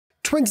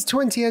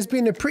2020 has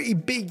been a pretty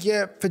big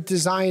year for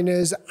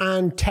designers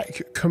and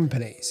tech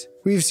companies.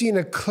 We've seen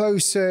a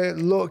closer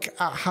look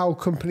at how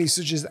companies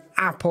such as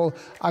Apple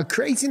are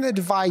creating their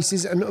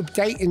devices and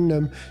updating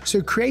them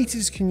so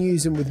creators can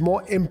use them with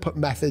more input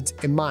methods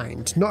in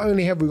mind. Not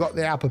only have we got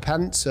the Apple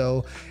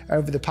Pencil,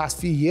 over the past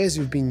few years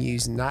we've been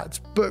using that,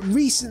 but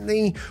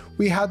recently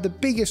we had the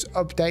biggest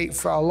update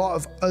for a lot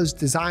of us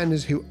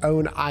designers who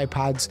own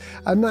iPads,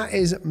 and that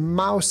is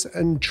mouse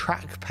and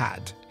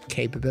trackpad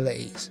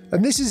capabilities.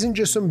 And this isn't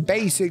just some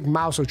basic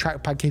mouse or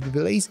trackpad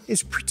capabilities,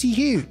 it's pretty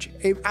huge.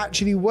 It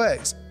actually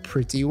works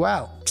pretty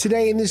well.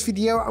 Today in this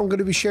video, I'm going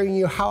to be showing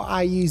you how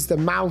I use the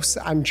mouse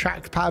and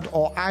trackpad,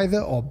 or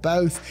either or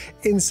both,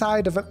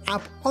 inside of an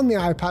app on the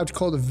iPad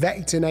called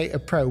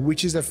Vectornator Pro,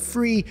 which is a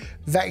free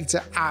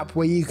vector app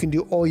where you can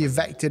do all your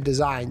vector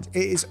designs.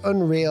 It is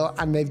unreal,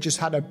 and they've just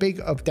had a big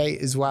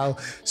update as well.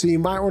 So you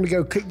might want to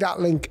go click that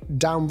link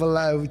down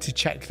below to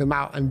check them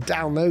out and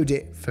download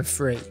it for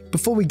free.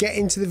 Before we get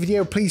into the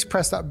video, please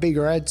press that big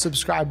red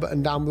subscribe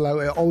button down below.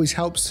 It always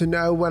helps to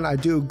know when I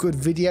do a good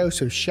video,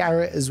 so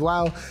share it as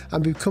well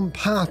and become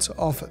part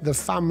of the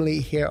family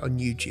here on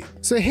YouTube.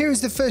 So here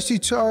is the first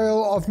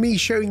tutorial of me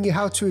showing you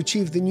how to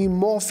achieve the new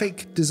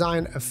morphic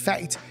design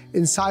effect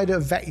inside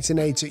of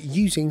Vectornator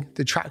using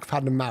the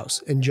trackpad and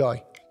mouse.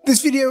 Enjoy.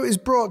 This video is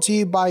brought to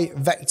you by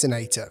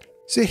Vectornator.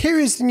 So here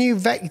is the new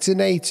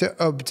Vectornator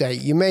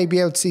update. You may be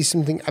able to see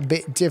something a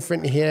bit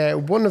different here.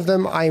 One of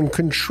them, I am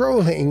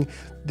controlling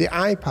the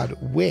iPad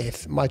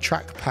with my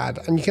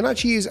trackpad, and you can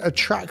actually use a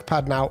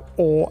trackpad now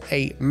or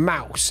a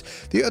mouse.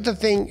 The other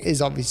thing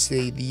is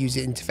obviously the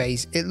user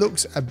interface. It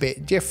looks a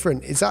bit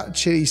different. It's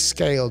actually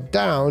scaled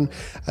down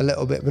a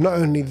little bit, but not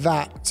only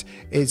that,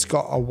 it's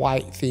got a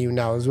white theme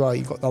now as well.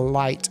 You've got the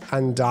light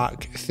and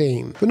dark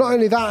theme. But not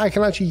only that, I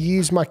can actually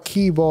use my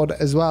keyboard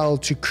as well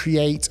to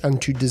create and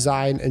to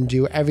design and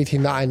do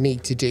everything that I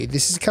need to do.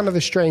 This is kind of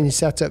a strange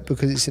setup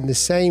because it's in the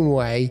same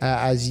way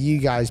as you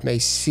guys may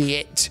see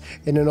it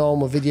in a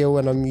normal video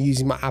when I'm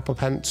using my Apple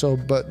Pencil,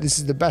 but this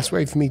is the best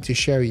way for me to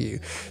show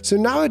you. So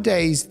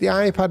nowadays, the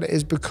iPad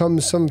has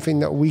become something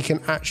that we can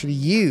actually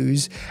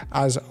use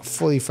as a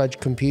fully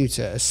fledged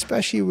computer,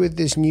 especially with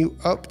this new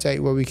update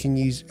where we can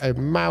use a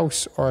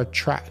mouse or a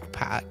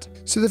trackpad.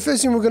 So the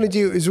first thing we're going to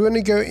do is we're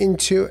going to go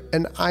into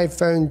an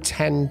iPhone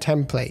 10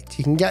 template.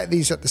 You can get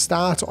these at the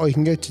start, or you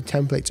can go to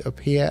templates up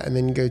here and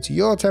then go to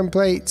your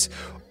templates,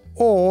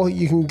 or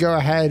you can go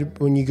ahead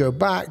when you go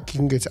back, you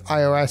can go to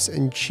iOS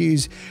and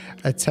choose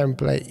a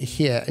template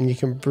here, and you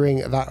can bring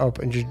that up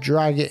and just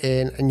drag it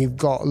in, and you've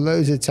got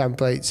loads of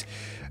templates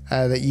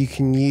that you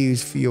can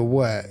use for your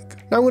work.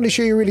 Now I'm going to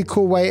show you a really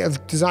cool way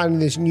of designing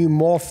this new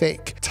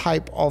morphic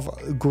type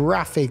of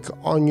graphic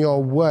on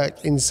your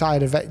work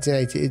inside of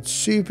Vectornator. It's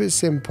super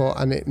simple,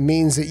 and it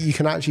means that you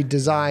can actually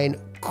design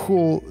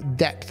cool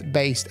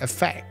depth-based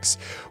effects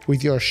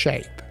with your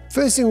shape.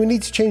 First thing, we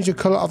need to change the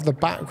color of the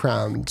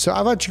background. So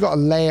I've actually got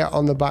a layer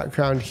on the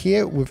background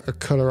here with a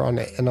color on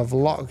it, and I've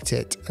locked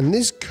it. And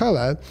this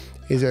color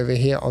is over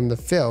here on the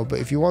fill, but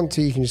if you want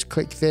to, you can just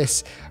click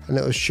this and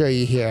it will show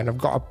you here, and I've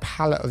got a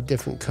palette of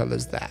different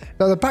colors there.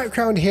 Now the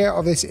background here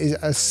of this is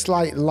a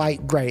slight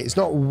light gray, it's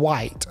not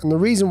white, and the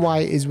reason why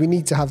is we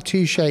need to have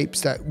two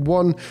shapes that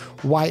one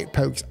white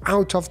pokes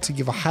out of to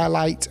give a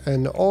highlight,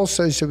 and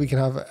also so we can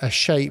have a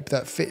shape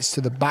that fits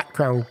to the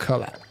background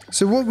color.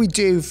 So what we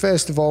do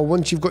first of all,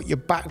 once you've got your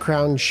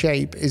background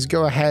shape, is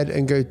go ahead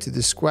and go to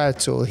the square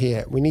tool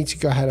here. We need to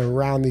go ahead and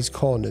round these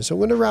corners. So I'm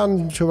going to round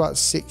them to about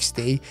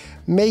 60,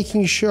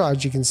 making sure,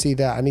 as you can see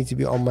there, I need to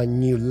be on my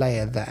new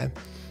layer there.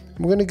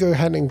 I'm going to go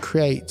ahead and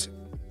create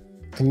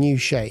a new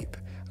shape.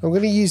 I'm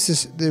going to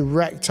use the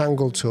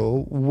rectangle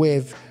tool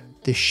with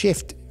the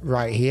shift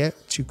right here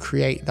to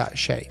create that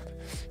shape.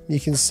 You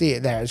can see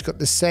it there, it's got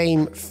the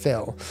same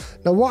fill.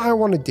 Now what I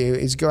want to do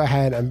is go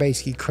ahead and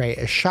basically create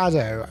a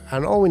shadow,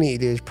 and all we need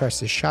to do is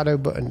press the shadow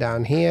button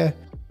down here.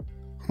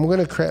 I'm going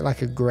to create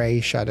like a gray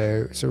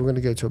shadow, so we're going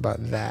to go to about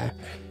there.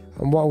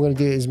 And what I'm going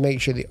to do is make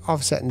sure the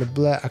offset and the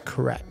blur are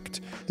correct.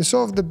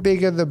 The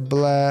bigger the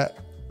blur,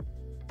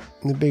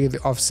 the bigger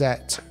the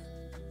offset,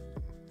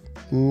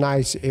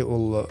 nice it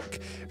will look.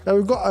 Now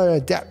we've got a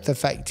depth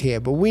effect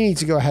here, but we need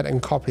to go ahead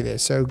and copy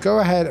this. So go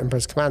ahead and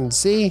press Command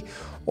C,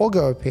 or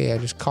go up here,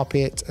 just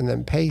copy it and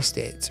then paste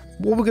it.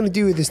 What we're going to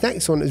do with this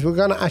next one is we're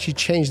going to actually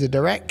change the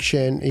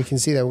direction. You can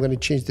see that we're going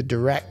to change the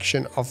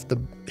direction of the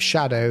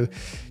shadow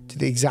to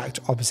the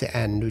exact opposite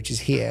end, which is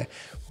here.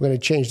 We're going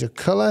to change the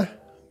color,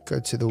 go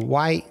to the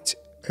white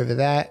over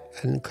there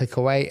and click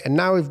away. And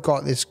now we've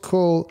got this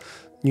cool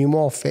new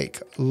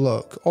morphic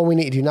look. All we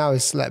need to do now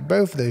is select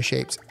both of those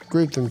shapes,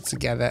 group them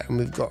together, and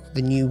we've got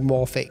the new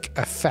morphic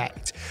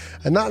effect.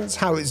 And that's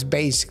how it's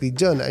basically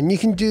done. And you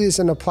can do this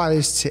and apply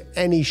this to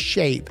any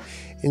shape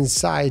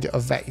inside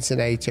of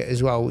Vectornator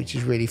as well, which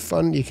is really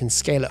fun. You can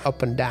scale it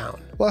up and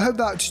down. Well, I hope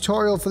that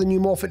tutorial for the new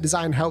morphic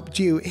design helped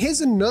you.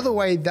 Here's another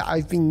way that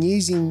I've been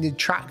using the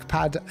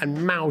trackpad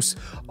and mouse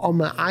on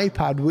my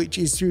iPad, which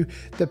is through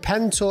the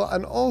pencil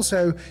and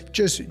also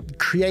just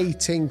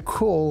creating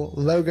cool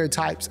logo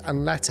types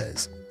and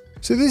letters.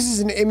 So this is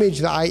an image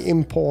that I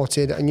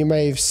imported, and you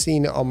may have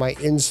seen it on my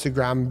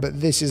Instagram, but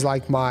this is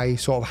like my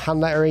sort of hand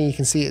lettering. You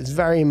can see it's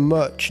very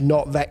much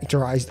not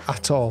vectorized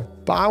at all.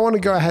 But I want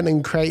to go ahead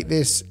and create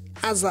this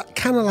as that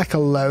kind of like a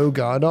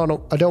logo. I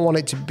don't want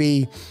it to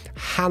be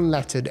hand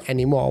lettered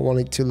anymore. I want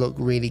it to look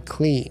really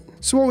clean.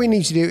 So what we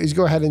need to do is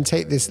go ahead and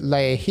take this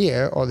layer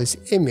here, or this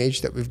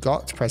image that we've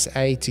got, press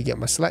A to get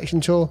my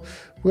selection tool.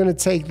 We're going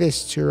to take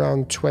this to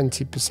around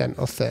 20%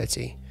 or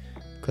 30.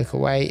 Click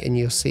away and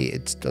you'll see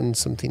it's done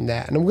something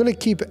there. And I'm going to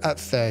keep it at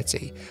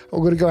 30. I'm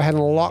going to go ahead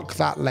and lock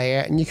that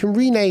layer, and you can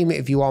rename it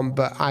if you want,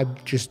 but I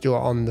just do it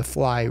on the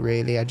fly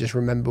really. I just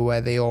remember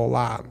where they all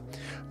are.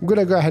 I'm going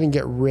to go ahead and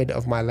get rid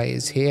of my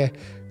layers here.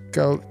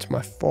 Go to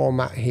my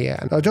format here,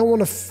 and I don't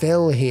want to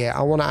fill here.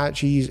 I want to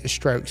actually use a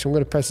stroke. So I'm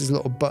going to press this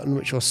little button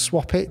which will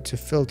swap it to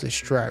filter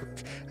stroke.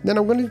 And then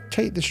I'm going to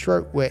take the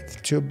stroke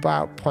width to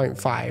about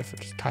 0.5.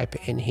 Just type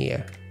it in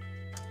here.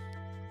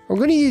 I'm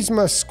going to use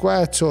my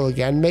square tool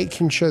again,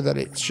 making sure that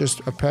it's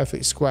just a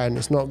perfect square and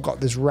it's not got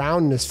this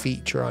roundness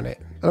feature on it.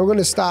 And I'm going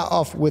to start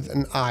off with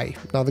an eye.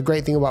 Now the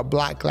great thing about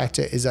black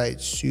letter is that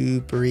it's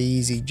super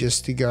easy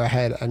just to go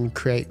ahead and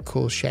create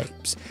cool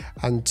shapes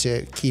and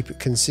to keep it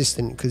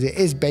consistent, because it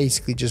is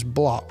basically just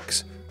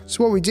blocks.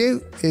 So what we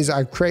do is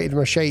I've created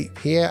my shape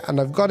here, and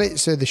I've got it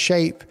so the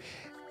shape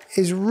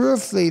is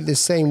roughly the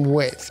same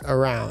width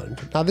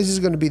around. Now this is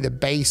going to be the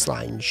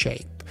baseline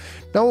shape.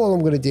 Now all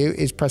I'm going to do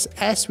is press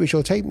S, which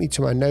will take me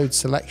to my node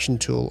selection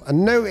tool,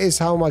 and notice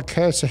how my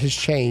cursor has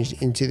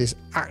changed into this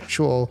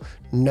actual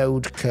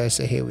node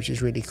cursor here, which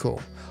is really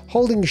cool.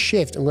 Holding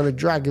shift, I'm going to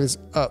drag this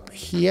up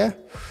here.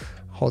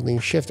 Holding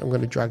shift, I'm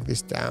going to drag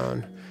this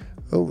down.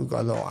 Oh, we've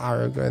got a little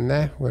arrow going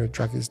there. We're going to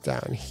drag this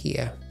down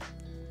here.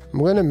 I'm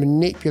going to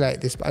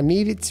manipulate this, but I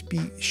need it to be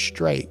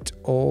straight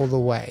all the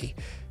way.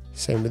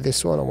 Same with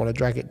this one, I want to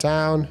drag it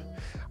down.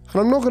 And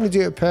I'm not going to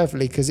do it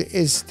perfectly because it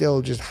is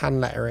still just hand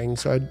lettering,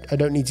 so I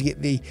don't need to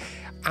get the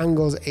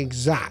angles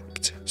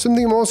exact.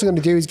 Something I'm also going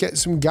to do is get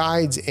some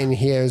guides in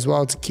here as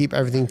well to keep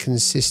everything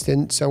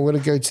consistent. So I'm going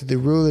to go to the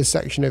ruler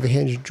section over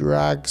here and just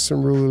drag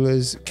some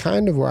rulers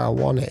kind of where I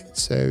want it.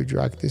 So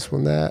drag this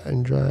one there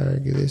and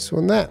drag this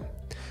one there.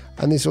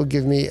 And this will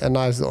give me a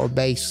nice little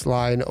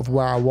baseline of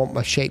where I want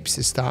my shapes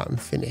to start and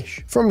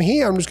finish. From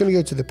here, I'm just going to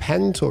go to the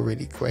pen tool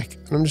really quick,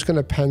 and I'm just going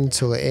to pen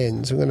tool it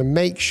in. So I'm going to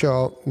make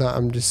sure that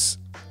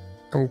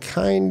I'm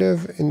kind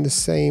of in the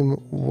same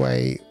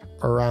way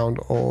around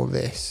all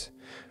this.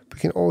 We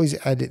can always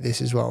edit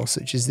this as well,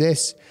 such as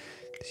this.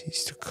 This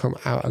needs to come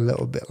out a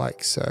little bit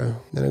like so.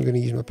 Then I'm going to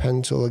use my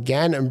pen tool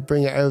again and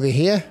bring it over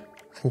here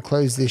and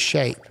close this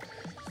shape.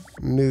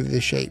 Move the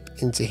shape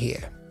into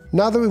here.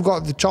 Now that we've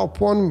got the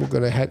top one, we're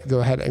going to go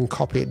ahead and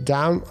copy it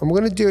down. I'm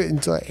going to do it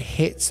until it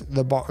hits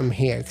the bottom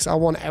here, because I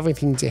want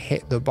everything to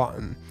hit the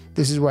bottom.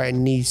 This is where it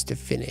needs to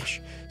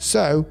finish.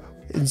 So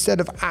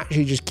instead of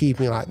actually just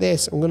keeping it like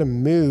this, I'm going to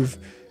move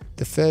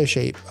the first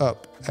shape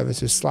up ever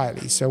so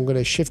slightly. So I'm going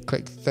to shift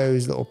click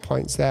those little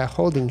points there,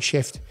 holding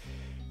shift,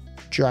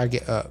 drag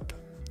it up.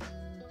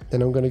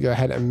 Then I'm going to go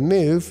ahead and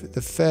move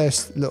the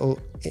first little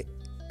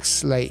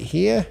slate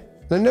here.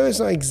 And I know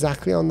it's not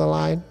exactly on the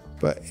line,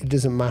 but it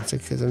doesn't matter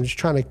because I'm just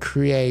trying to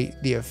create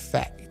the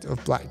effect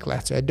of black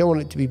letter. I don't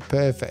want it to be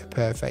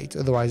perfect,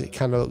 otherwise it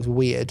kind of looks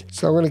weird.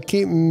 So I'm going to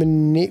keep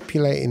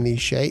manipulating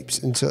these shapes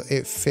until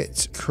it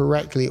fits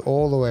correctly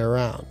all the way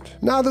around.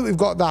 Now that we've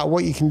got that,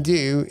 what you can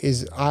do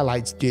is, I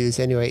like to do this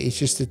anyway, is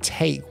just to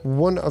take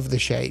one of the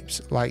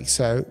shapes like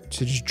so,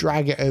 to just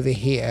drag it over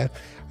here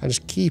and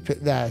just keep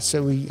it there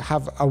so we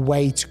have a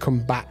way to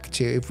come back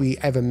to if we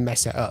ever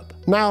mess it up.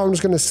 Now I'm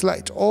just going to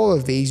select all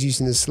of these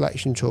using the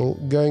selection tool,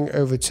 going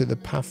over to the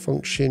path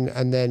function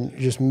and then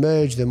just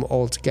merge them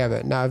all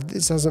together. Now if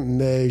this hasn't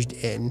merged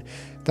in,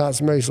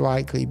 that's most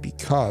likely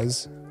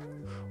because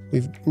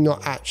we've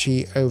not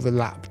actually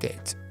overlapped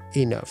it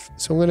enough.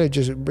 So I'm going to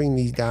just bring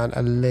these down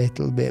a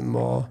little bit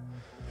more,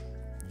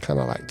 kind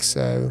of like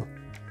so.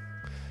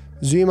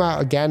 Zoom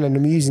out again, and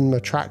I'm using my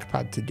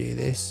trackpad to do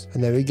this,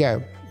 and there we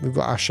go. We've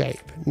got our shape.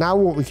 Now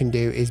what we can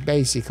do is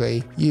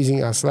basically,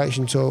 using our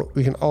selection tool,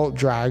 we can alt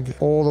drag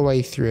all the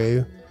way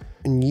through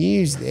and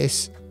use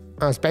this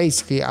as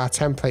basically our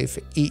template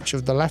for each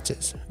of the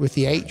letters. With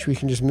the H, we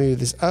can just move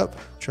this up,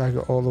 drag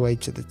it all the way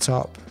to the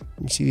top.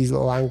 You see these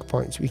little anchor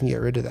points, we can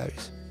get rid of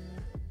those.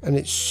 And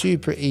it's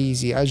super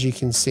easy. As you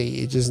can see,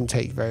 it doesn't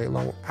take very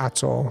long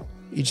at all.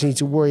 You just need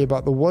to worry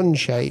about the one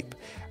shape,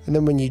 and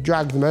then when you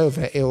drag them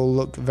over, it will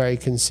look very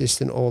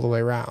consistent all the way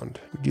around.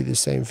 We do the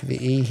same for the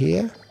E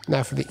here.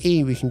 Now for the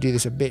E, we can do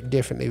this a bit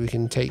differently. We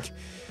can take,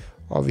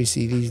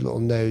 obviously, these little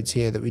nodes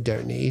here that we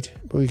don't need,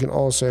 but we can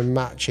also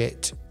match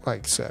it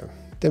like so.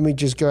 Then we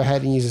just go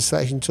ahead and use a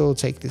selection tool,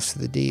 take this to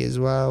the D as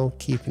well,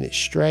 keeping it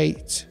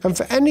straight. And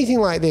for anything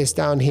like this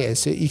down here,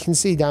 so you can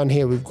see down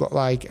here, we've got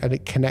like a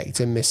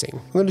connector missing.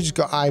 I'm gonna just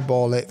go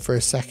eyeball it for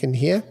a second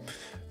here,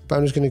 but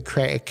I'm just gonna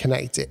create a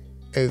connector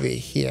over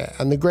here.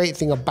 And the great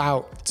thing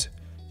about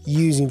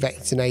using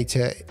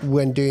Vectornator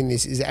when doing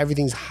this is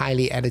everything's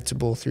highly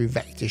editable through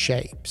vector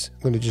shapes.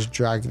 I'm going to just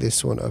drag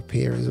this one up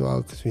here as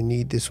well because we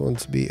need this one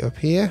to be up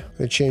here. I'm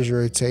going to change the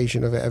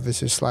rotation of it ever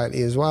so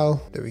slightly as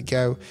well. There we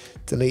go.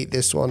 Delete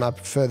this one. I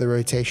prefer the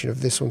rotation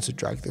of this one, so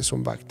drag this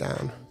one back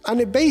down.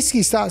 And it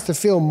basically starts to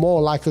feel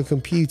more like a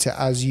computer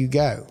as you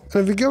go.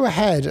 And if we go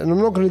ahead, and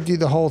I'm not going to do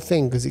the whole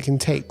thing because it can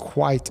take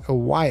quite a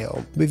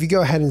while, but if you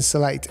go ahead and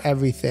select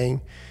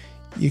everything,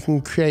 you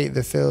can create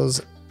the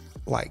fills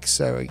like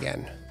so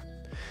again.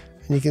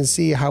 And you can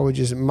see how we're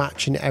just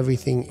matching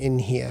everything in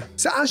here.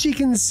 So as you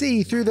can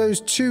see through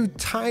those two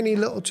tiny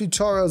little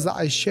tutorials that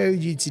I showed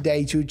you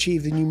today to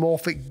achieve the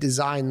neumorphic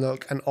design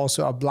look and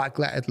also a black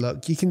lettered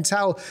look, you can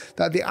tell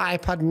that the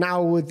iPad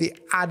now with the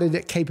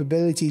added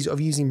capabilities of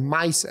using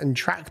mice and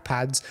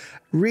trackpads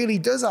really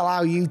does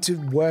allow you to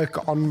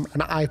work on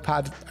an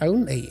iPad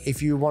only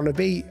if you want to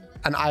be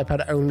an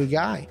iPad only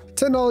guy.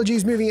 Technology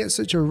is moving at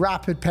such a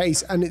rapid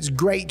pace, and it's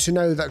great to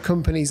know that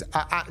companies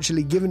are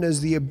actually giving us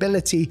the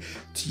ability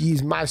to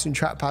use mouse and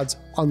trackpads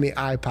on the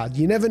iPad.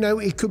 You never know,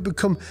 it could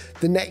become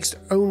the next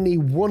only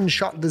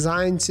one-shot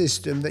design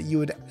system that you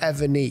would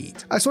ever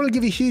need. I just want to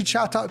give a huge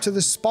shout out to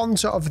the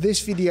sponsor of this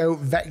video,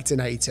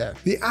 Vectornator.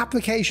 The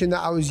application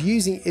that I was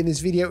using in this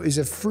video is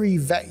a free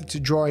vector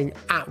drawing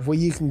app where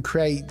you can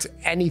create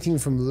anything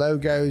from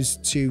logos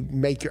to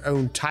make your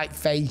own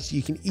typeface.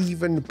 You can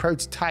even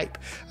prototype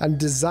and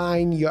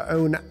design your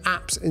own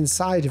apps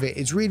inside of it.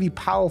 It's really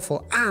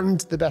powerful,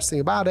 and the best thing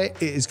about it,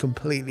 it is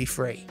completely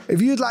free.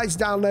 If you'd like to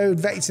download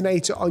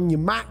Vectornator on your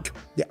Mac,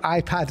 your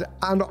iPad,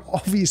 and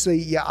obviously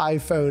your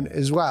iPhone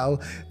as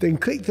well, then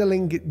click the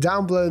link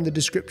down below in the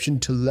description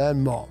to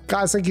learn more.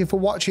 Guys, thank you for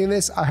watching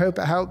this. I hope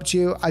it helped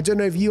you. I don't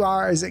know if you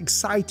are as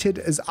excited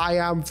as I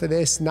am for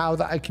this now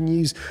that I can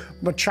use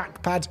my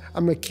trackpad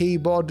and my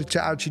keyboard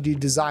to actually do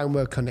design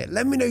work on it.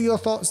 Let me know your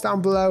thoughts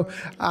down below,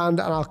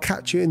 and I'll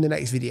catch you in the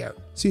next video.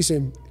 See you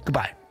soon.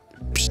 Goodbye.